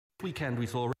weekend we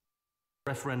saw a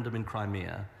referendum in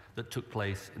Crimea that took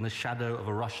place in the shadow of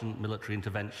a Russian military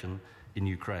intervention in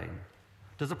Ukraine.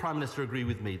 Does the Prime Minister agree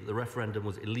with me that the referendum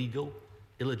was illegal,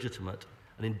 illegitimate,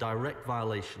 and in direct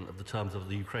violation of the terms of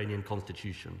the Ukrainian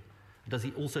constitution? Does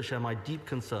he also share my deep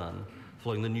concern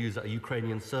following the news that a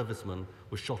Ukrainian serviceman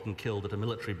was shot and killed at a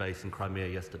military base in Crimea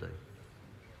yesterday?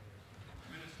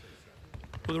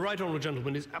 Well, the right honourable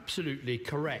gentleman is absolutely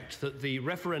correct that the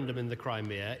referendum in the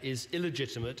Crimea is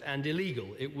illegitimate and illegal.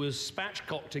 It was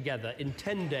spatchcocked together in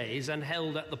 10 days and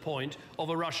held at the point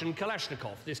of a Russian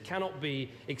Kalashnikov. This cannot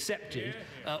be accepted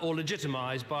or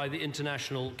legitimised by the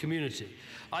international community.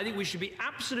 I think we should be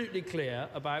absolutely clear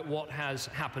about what has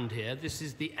happened here. This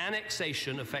is the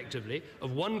annexation, effectively,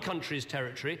 of one country's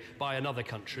territory by another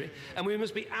country, and we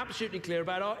must be absolutely clear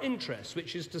about our interests,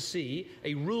 which is to see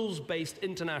a rules-based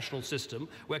international system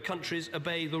where countries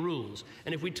obey the rules.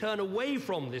 And if we turn away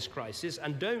from this crisis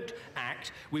and don't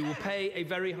act, we will pay a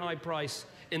very high price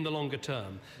in the longer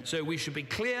term. So we should be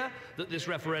clear that this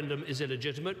referendum is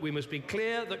illegitimate. We must be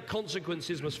clear that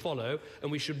consequences must follow,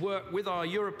 and we should work with our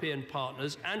European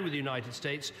partners and with the United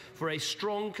States for a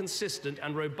strong, consistent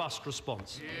and robust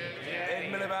response.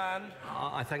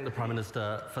 I thank the Prime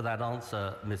Minister for that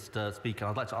answer, Mr. Speaker.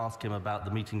 I'd like to ask him about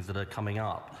the meetings that are coming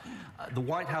up. The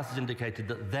White House has indicated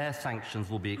that their sanctions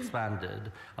will be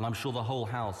expanded, and I'm sure the whole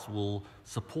House will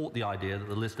support the idea that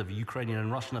the list of Ukrainian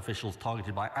and Russian officials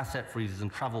targeted by asset freezes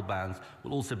and travel bans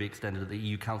will also be extended at the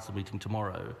EU Council meeting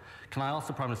tomorrow. Can I ask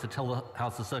the Prime Minister to tell the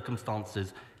House the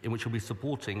circumstances in which he'll be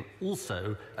supporting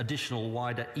also additional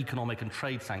wider economic and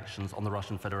trade sanctions on the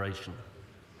Russian Federation?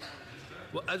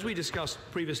 Well, as we discussed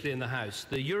previously in the House,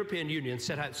 the European Union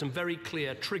set out some very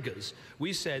clear triggers.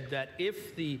 We said that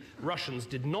if the Russians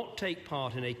did not take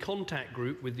part in a contact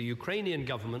group with the Ukrainian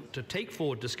government to take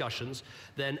forward discussions,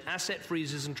 then asset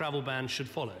freezes and travel bans should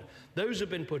follow. Those have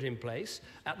been put in place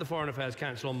at the Foreign Affairs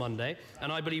Council on Monday,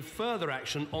 and I believe further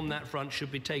action on that front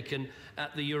should be taken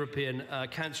at the European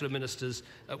Council of Ministers,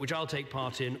 which I'll take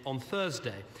part in on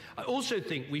Thursday. I also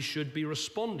think we should be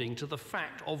responding to the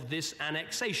fact of this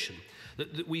annexation.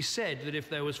 That we said that if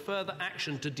there was further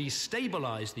action to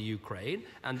destabilise the Ukraine,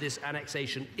 and this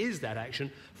annexation is that action,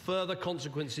 further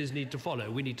consequences need to follow.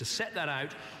 We need to set that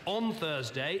out on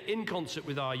Thursday in concert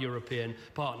with our European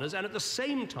partners, and at the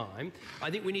same time, I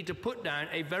think we need to put down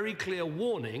a very clear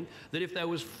warning that if there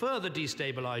was further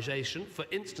destabilisation, for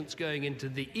instance going into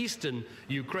the eastern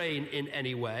Ukraine in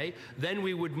any way, then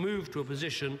we would move to a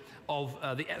position of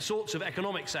the sorts of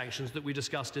economic sanctions that we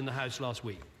discussed in the House last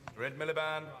week. Well,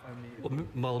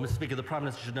 Mr. Speaker, the Prime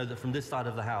Minister should know that from this side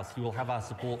of the House, he will have our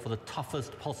support for the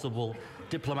toughest possible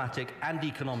diplomatic and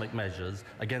economic measures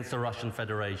against the Russian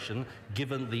Federation,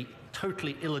 given the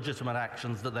totally illegitimate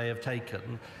actions that they have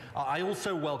taken. I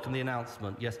also welcome the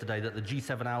announcement yesterday that the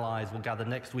G7 allies will gather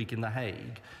next week in The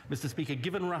Hague. Mr. Speaker,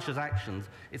 given Russia's actions,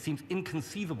 it seems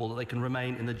inconceivable that they can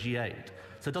remain in the G8.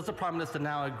 So does the Prime Minister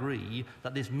now agree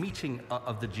that this meeting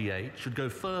of the G8 should go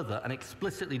further and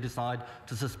explicitly decide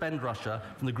to suspend Russia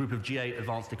from the group of G8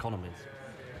 advanced economies?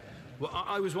 Well,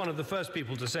 I was one of the first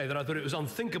people to say that I thought it was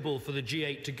unthinkable for the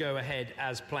G8 to go ahead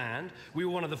as planned. We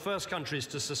were one of the first countries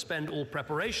to suspend all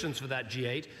preparations for that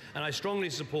G8, and I strongly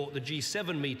support the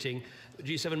G7 meeting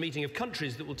of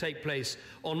countries that will take place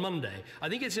on Monday. I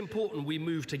think it's important we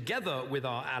move together with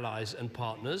our allies and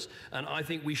partners, and I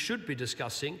think we should be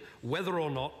discussing whether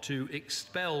or not to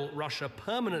expel Russia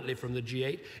permanently from the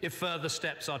G8 if further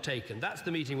steps are taken. That's the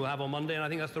meeting we'll have on Monday, and I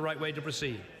think that's the right way to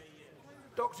proceed.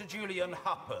 Dr. Julian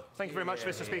Hupper. Thank you very much,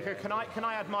 Mr. Speaker. Can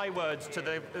I add my words to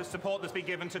the support that's been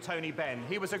given to Tony Benn?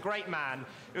 He was a great man.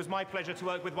 It was my pleasure to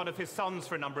work with one of his sons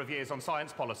for a number of years on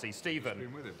science policy, Stephen.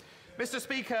 Been with him. Mr.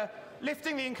 Speaker,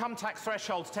 lifting the income tax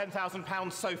threshold to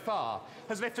 £10,000 so far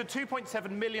has lifted 2.7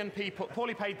 million people,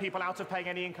 poorly paid people out of paying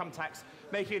any income tax,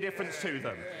 making a difference to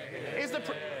them. Is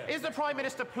the Prime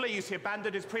Minister pleased he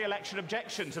abandoned his pre-election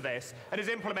objection to this and is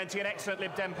implementing an excellent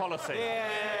Lib Dem policy?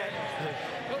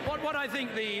 What I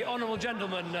think the honourable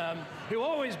gentleman, who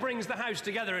always brings the House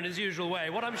together in his usual way,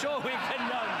 what I'm sure we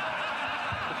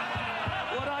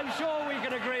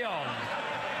can agree on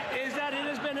is that it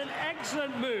has been an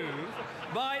excellent move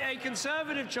by a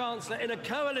Conservative Chancellor in a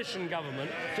coalition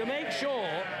government to make sure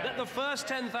that the first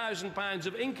 £10,000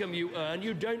 of income you earn,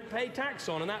 you don't pay tax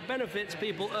on, and that benefits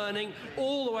people earning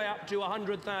all the way up to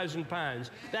 £100,000.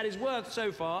 That is worth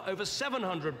so far over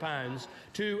 £700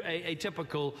 to a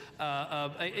typical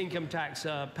income tax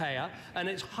payer, and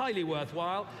it's highly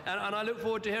worthwhile, and I look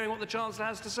forward to hearing what the Chancellor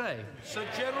has to say. Sir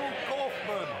Gerald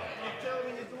Kaufman.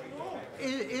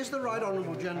 Is the right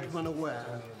honourable gentleman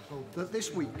aware that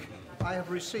this week I have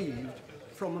received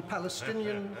from a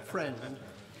Palestinian friend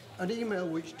an email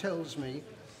which tells me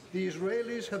the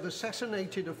Israelis have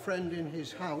assassinated a friend in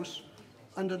his house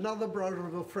and another brother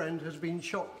of a friend has been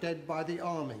shot dead by the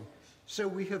army. So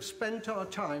we have spent our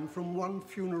time from one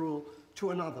funeral to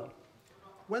another.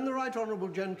 When the Right Honourable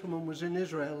Gentleman was in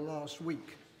Israel last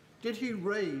week, did he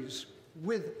raise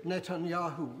with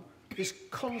Netanyahu this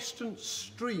constant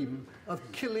stream of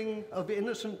killing of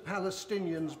innocent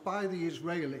Palestinians by the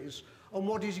Israelis, and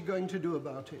what is he going to do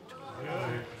about it?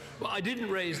 Well, I didn't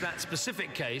raise that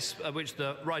specific case, which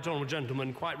the Right Honourable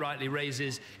Gentleman quite rightly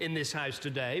raises in this House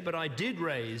today, but I did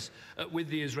raise with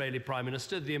the Israeli Prime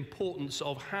Minister the importance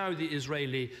of how the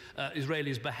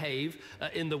Israelis behave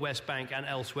in the West Bank and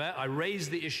elsewhere. I raised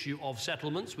the issue of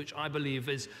settlements, which I believe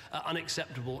is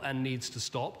unacceptable and needs to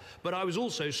stop, but I was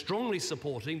also strongly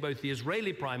supporting both the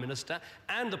Israeli Prime Minister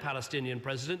and the Palestinian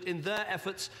President in their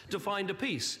efforts to find a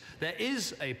peace. There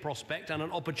is a prospect and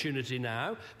an opportunity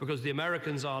now, because the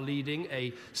Americans are leading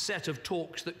a set of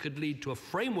talks that could lead to a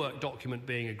framework document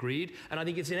being agreed, and I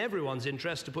think it's in everyone's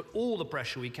interest to put all the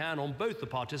pressure we can on both the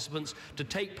participants to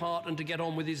take part and to get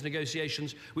on with these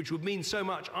negotiations, which would mean so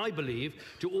much, I believe,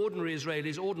 to ordinary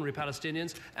Israelis, ordinary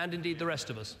Palestinians, and indeed the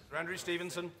rest of us. Andrew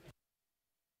Stevenson.